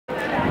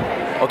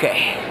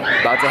Okay,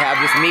 about to have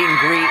this meet and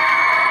greet.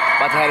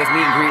 About to have this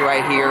meet and greet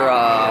right here.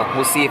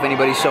 We'll see if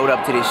anybody showed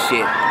up to this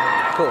shit.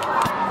 Cool.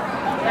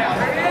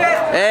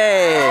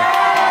 Hey.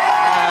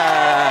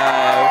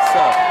 What's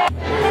up?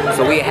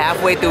 So we're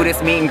halfway through this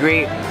meet and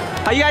greet.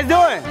 How you guys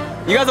doing?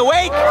 You guys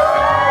awake?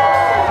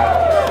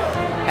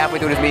 Halfway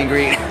through this meet and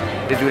greet.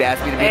 This dude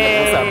asked me to be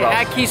there. What's up, bro?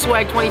 At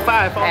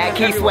KeySwag25. At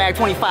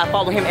KeySwag25.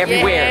 Follow him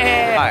everywhere.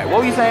 Yeah. All right,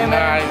 what were you saying,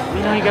 man?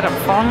 You know, you gotta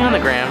follow me on the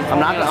gram. I'm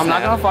not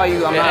gonna follow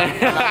you. I'm not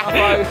gonna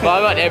follow you. Follow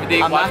about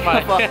everything. I'm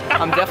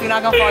definitely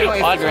not gonna follow you on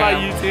Instagram. Watch my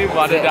YouTube,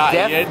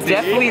 Mando.ent.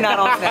 Definitely not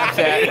on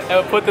Snapchat.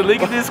 I'll put the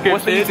link in the description.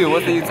 What's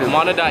the YouTube?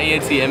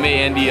 Mando.ent,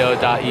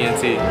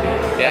 Mando.ent.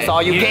 That's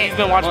all you get. He's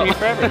been watching me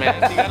forever, man.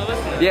 So you gotta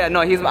listen. Yeah,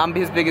 no, I'm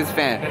his biggest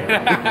fan.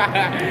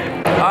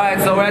 Alright,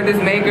 so we're at this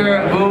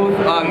Maker booth.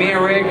 Me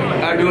and Rick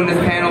are doing this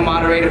panel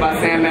moderated by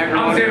Sam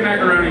Macaroni. I'm Sam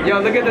Macaroni. Yo,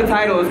 look at the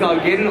title. It's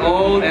called Getting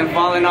Old and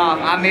Falling Off.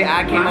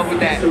 I came up with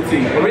that.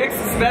 Rick's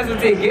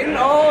specialty, getting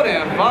old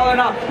and falling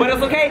off. But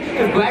it's okay,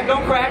 because black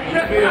don't crack,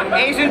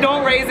 Asian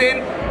don't raisin.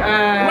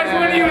 Which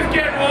one of you is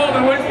getting old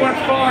and which one's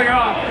falling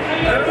off?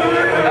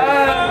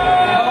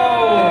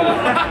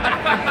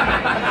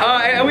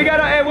 And we got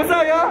hey, what's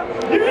up, y'all?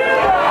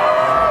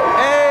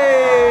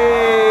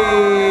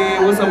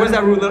 Where's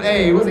that rude little,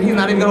 hey, he's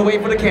not even gonna wait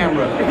for the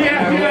camera.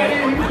 Yeah.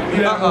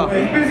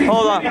 He's busy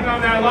hold on.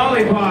 On that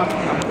lollipop.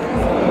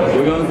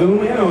 We're gonna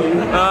zoom in on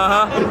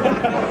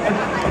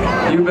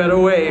you. You better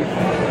wave.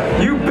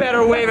 You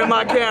better wave at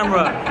my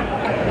camera.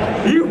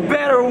 You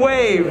better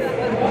wave.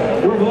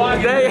 We're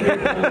vlogging.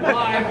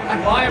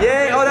 Live.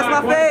 Yeah, oh, that's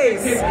my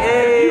face.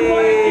 Hey. You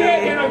want to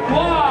get in a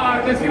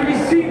vlog that's gonna be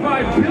seen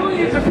by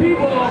billions of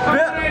people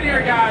coming in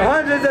here, guys.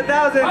 Hundreds of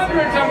thousands.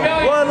 Hundreds of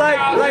millions. Well, like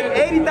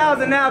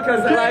 80,000 now,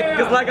 cause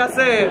like I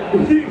said.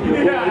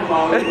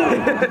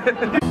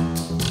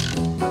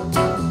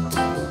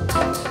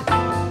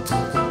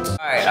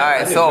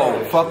 Alright,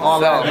 so fuck all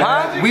that.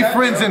 Huh? We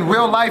friends in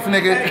real life,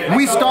 nigga.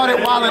 We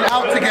started wilding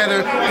out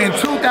together in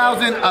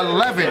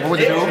 2011. What was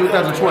it?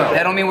 2012.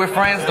 That don't mean we're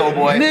friends, though,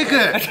 boy.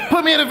 Nigga,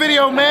 put me in a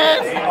video,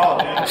 man.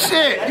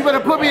 Shit, you better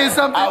put me in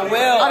something. I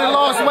will. I done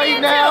lost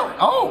weight now.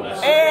 Oh.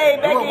 Hey,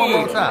 Becky. Do it one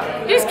more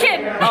time. Just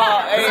kidding.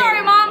 Hey.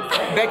 Sorry, Mom.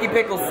 Becky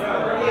Pickles.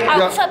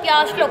 What's up,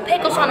 y'all? It's Lil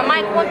Pickles on the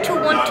mic. 1 2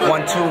 1 2.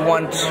 1 2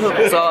 1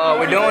 2. So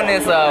we're doing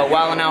this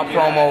Wildin' Out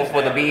promo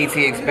for the BET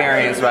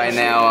Experience right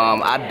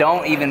now. I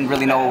don't even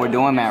really know what we're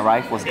doing, Matt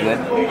Rife. What's good?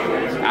 I don't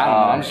know.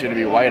 I'm just gonna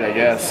be white, I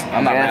guess.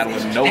 I'm not mad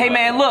with nobody. Hey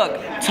man, look,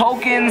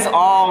 tokens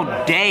all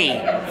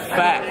day.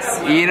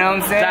 Facts. You know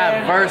what I'm saying?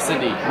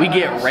 Diversity. We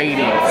get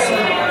ratings.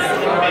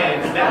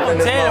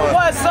 Tim,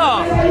 what's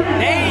up?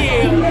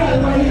 Damn.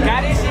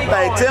 Got this shit.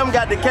 Hey, Tim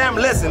got the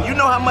camera. Listen, you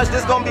know how much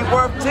this gonna be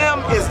worth? Tim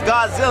is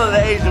Godzilla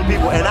to Asian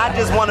people, and I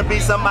just want to be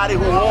somebody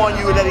who warn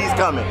you that he's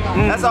coming.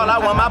 That's all I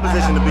want my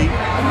position to be.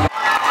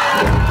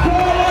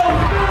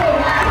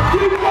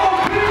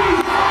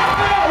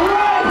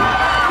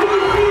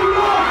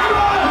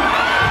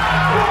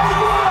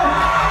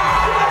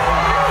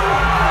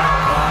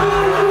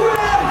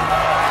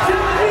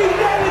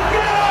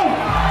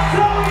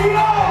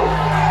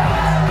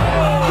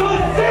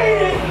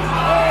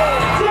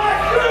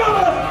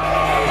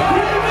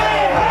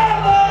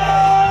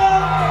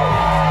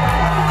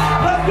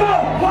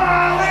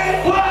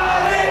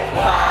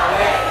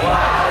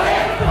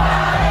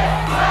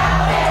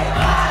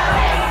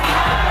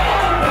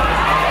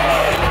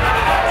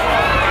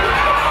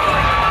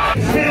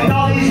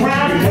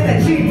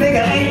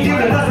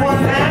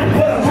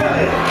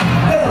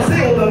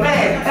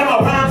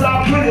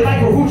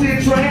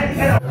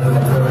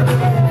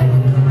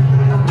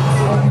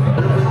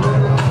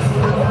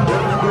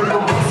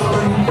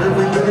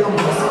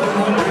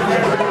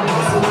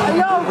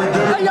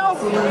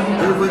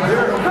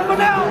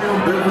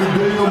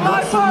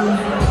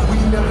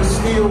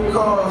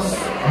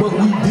 But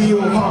we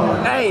deal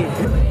hard. Hey.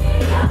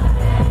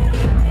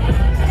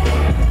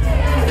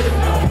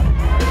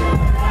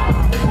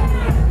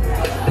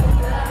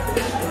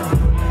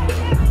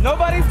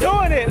 Nobody's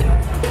doing it.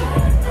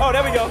 Oh,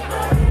 there we go.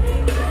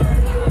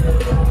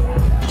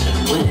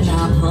 When I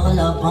pull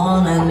up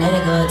on a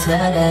nigga,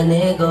 tell that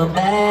nigga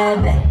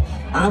baby,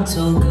 I'm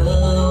too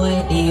good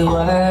with these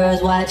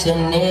words, watch a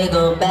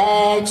nigga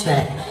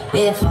backtrack.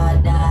 If I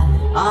die,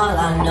 all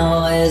I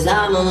know is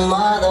I'm a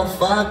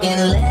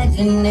motherfucking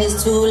legend.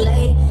 It's too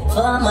late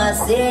for my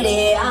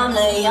city. I'm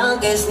the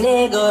youngest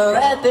nigga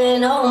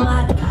rapping. Oh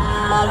my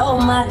God, oh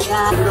my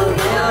God. Go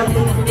down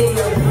in the field,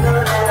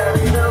 go down,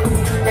 go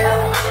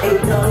down,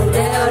 go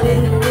down in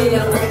the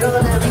field, go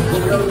down,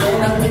 go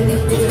down in the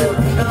field,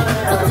 go down.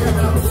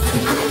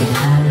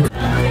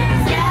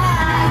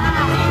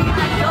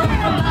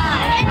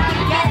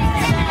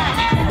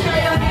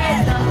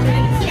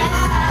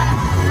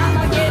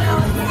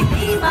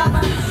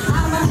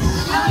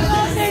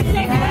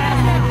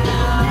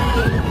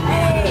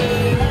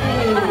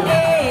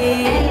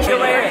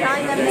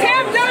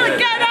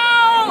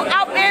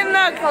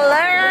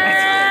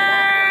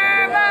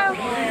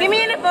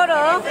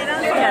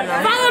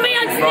 Follow me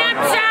on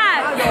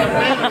Snapchat!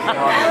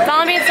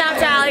 Follow me on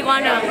Snapchat,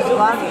 Aliguando.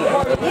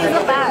 He's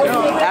the best.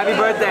 Happy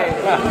birthday.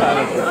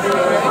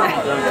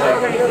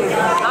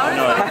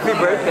 Happy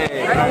birthday.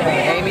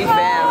 Amy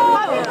fam.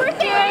 Happy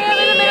birthday, I am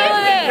in the middle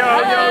of it.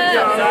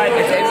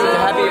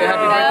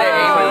 Happy birthday,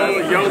 Amy.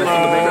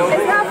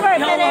 It's not for a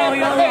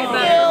minute. Thank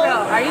you.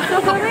 Are you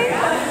still filming?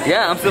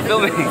 Yeah, I'm still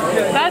filming.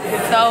 That's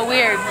so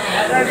weird.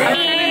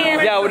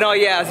 Yeah, no,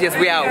 yes,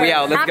 we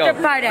out. Let's go.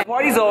 After party.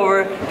 Party's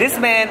over. This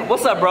man,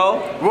 what's up,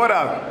 bro? What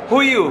up? Who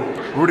are you?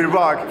 Rudy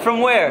Rock, From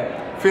where?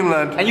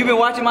 Finland. And you've been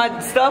watching my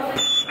stuff?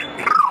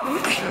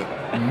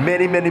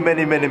 Many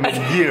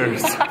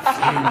years.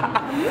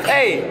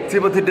 Hey,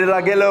 Timothy De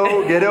La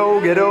Ghetto.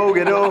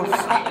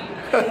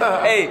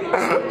 hey,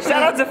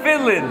 shout out to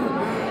Finland.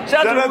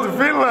 Shout out to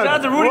Finland. Shout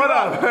out to Rudy What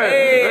Rock. up?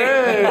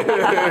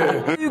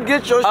 Hey. You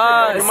get your shit.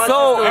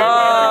 So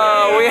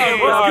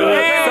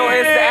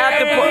it's the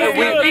after party.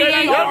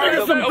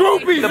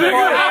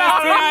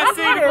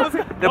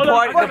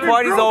 The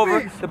party's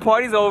over. The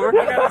party's over.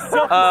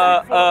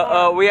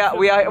 We out.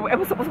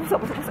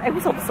 Hey,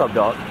 what's up,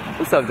 dog?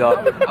 What's up, dog?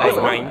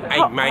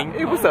 Hey, man.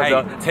 Hey, what's up,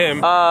 dog?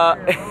 Tim.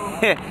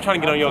 Trying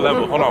to get on your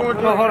level. Hold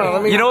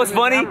on. You know what's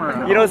funny?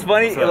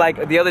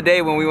 Like the other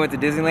day when we went to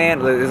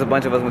Disneyland, there's a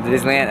bunch of us went to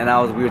Disneyland, and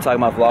we were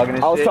talking about vlogging and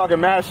shit. I was talking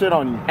mad shit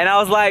on you. And I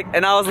was like,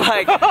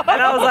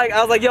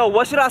 yo,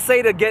 what should I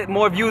say to get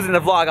more views in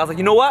the vlog? I was like,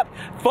 you know what?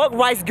 Fuck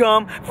Rice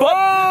Gum. Fuck And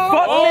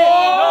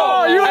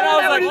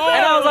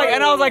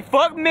I was like,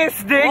 fuck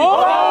Mystic.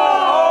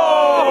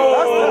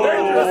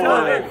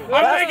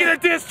 I'm making a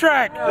diss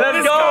track.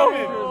 Let's go.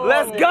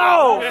 Let's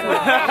go. He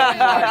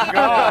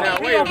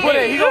gonna put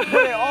it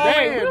all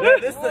in.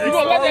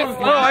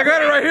 Bro, I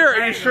got it right here.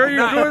 Are you sure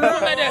you're doing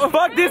that?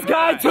 Fuck this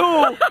guy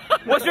too.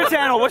 What's your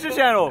channel?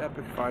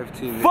 Epic 5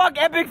 TV. Fuck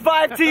Epic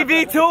 5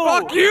 TV too.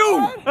 Fuck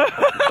you.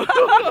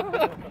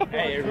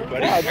 Hey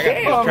everybody.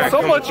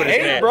 So much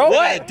hate, bro.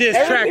 What? Diss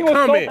track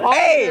coming.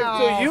 Hey,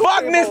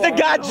 fuck Mr.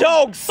 Got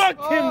Jokes. Fuck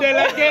Tim De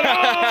La Ghetto.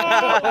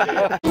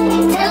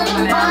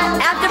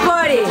 After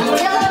party.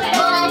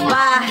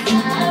 Bye.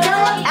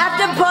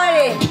 After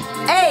party.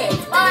 Hey.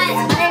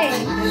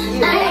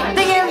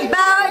 Thinking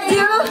about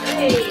you.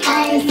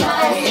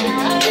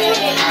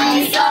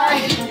 I'm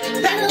sorry.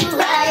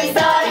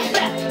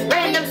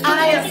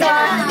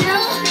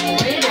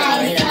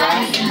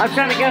 I'm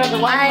trying to get on the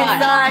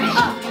Wi-Fi.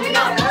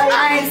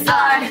 I'm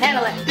sorry.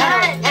 Handle it.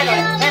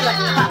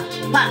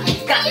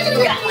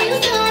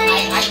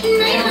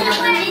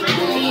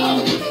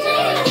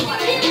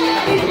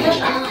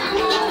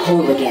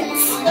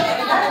 Hooligans.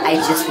 I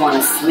just want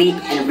to sleep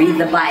and read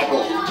the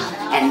Bible.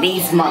 And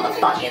these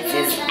motherfuckers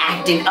is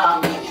acting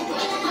up.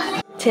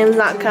 Tim's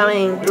not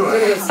coming.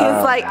 He's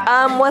like,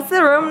 what's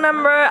the room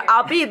number?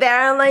 I'll be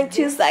there in like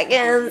 2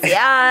 seconds.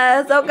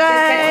 Yes,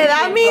 okay.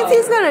 That means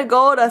he's gonna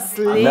go to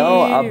sleep.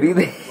 No, I'll be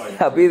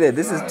there.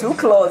 This is too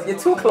close. You're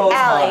too close,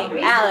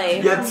 Allie.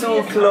 You're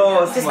too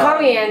close. Just call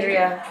me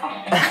Andrea.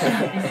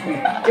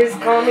 Just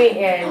call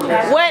me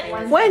Andrea.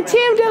 When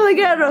Tim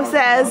Delgado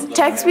says,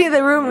 text me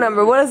the room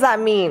number, what does that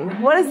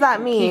mean? What does that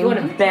mean? You go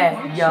to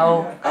bed,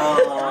 yo.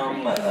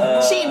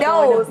 She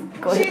knows.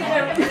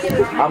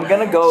 I'm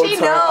gonna go.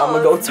 I'm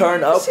gonna go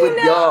turn up with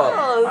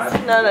y'all.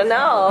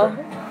 No.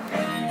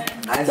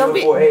 Don't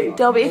be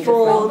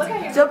fooled.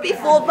 Don't be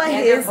fooled by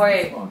his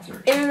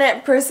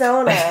internet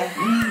persona.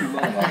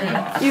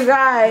 You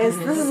guys,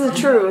 this is the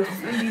truth.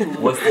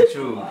 What's the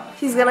truth?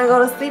 He's gonna go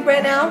to sleep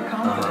right now.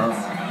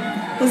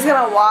 He's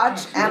gonna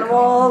watch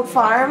Animal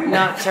Farm.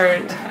 Not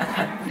turned.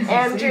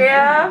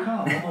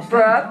 Andrea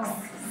Brooks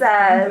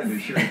says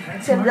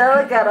Tim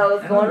Delgado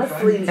is going to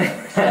sleep.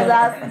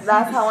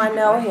 That's how I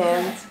know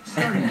him.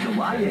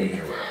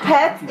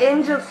 Pets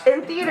in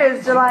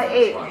theaters July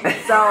 8th.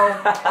 So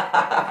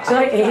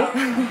July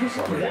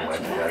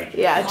 8th?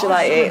 Yeah,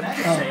 July 8th.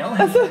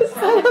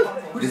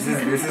 This is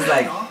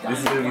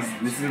gonna be.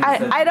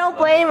 I don't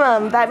blame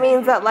him. That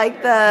means that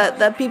like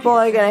the people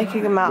are gonna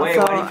kick him out. Wait,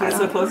 so, why do you feel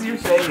so close to your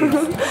face?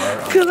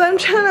 Because I'm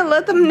trying to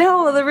let them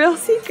know the real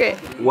secret.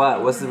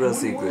 What? What's the real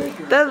secret?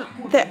 They're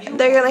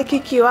gonna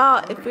kick you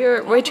out if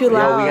we're too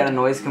loud. Yo, we got a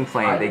noise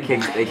complaint. They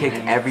kicked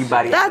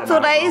everybody. That's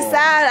what I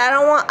said.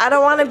 I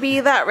don't want to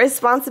be that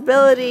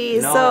responsibility.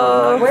 No,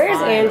 so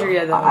where's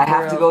Andrea though? I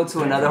have to go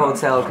to another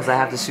hotel because I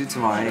have to shoot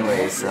tomorrow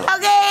anyway. So.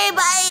 Okay,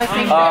 bye.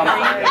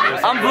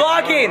 I'm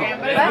vlogging.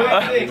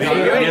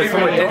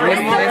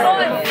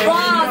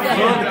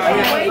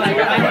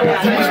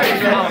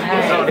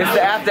 It's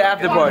the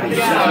after party.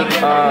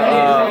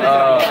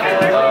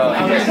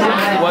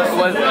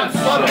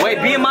 Wait,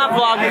 be in my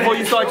vlog before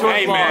you start your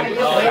vlog. Man.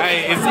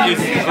 Hey, it's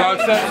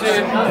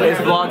vlogception.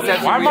 It's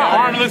vlogception. Why my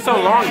arm look so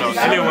long though?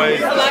 Anyways,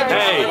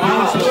 hey,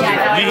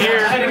 we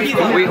here.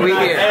 We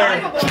here.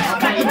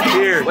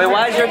 Here. Wait,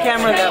 why is your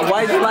camera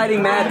why is your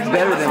lighting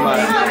better than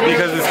mine?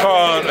 Because it's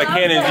called a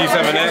Canon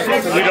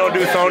G7X. We don't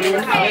do Sony.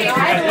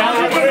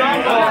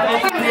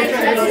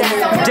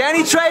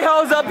 Danny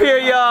Trejo's up here,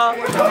 y'all.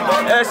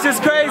 That's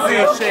just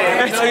crazy.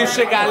 So your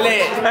shit got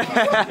lit.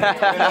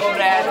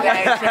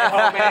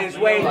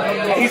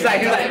 He's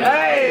like,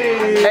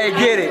 hey. Hey,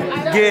 get it.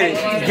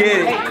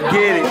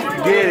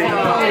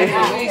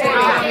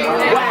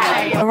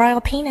 The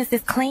royal penis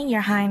is clean,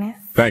 Your Highness.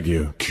 Thank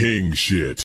you. King shit.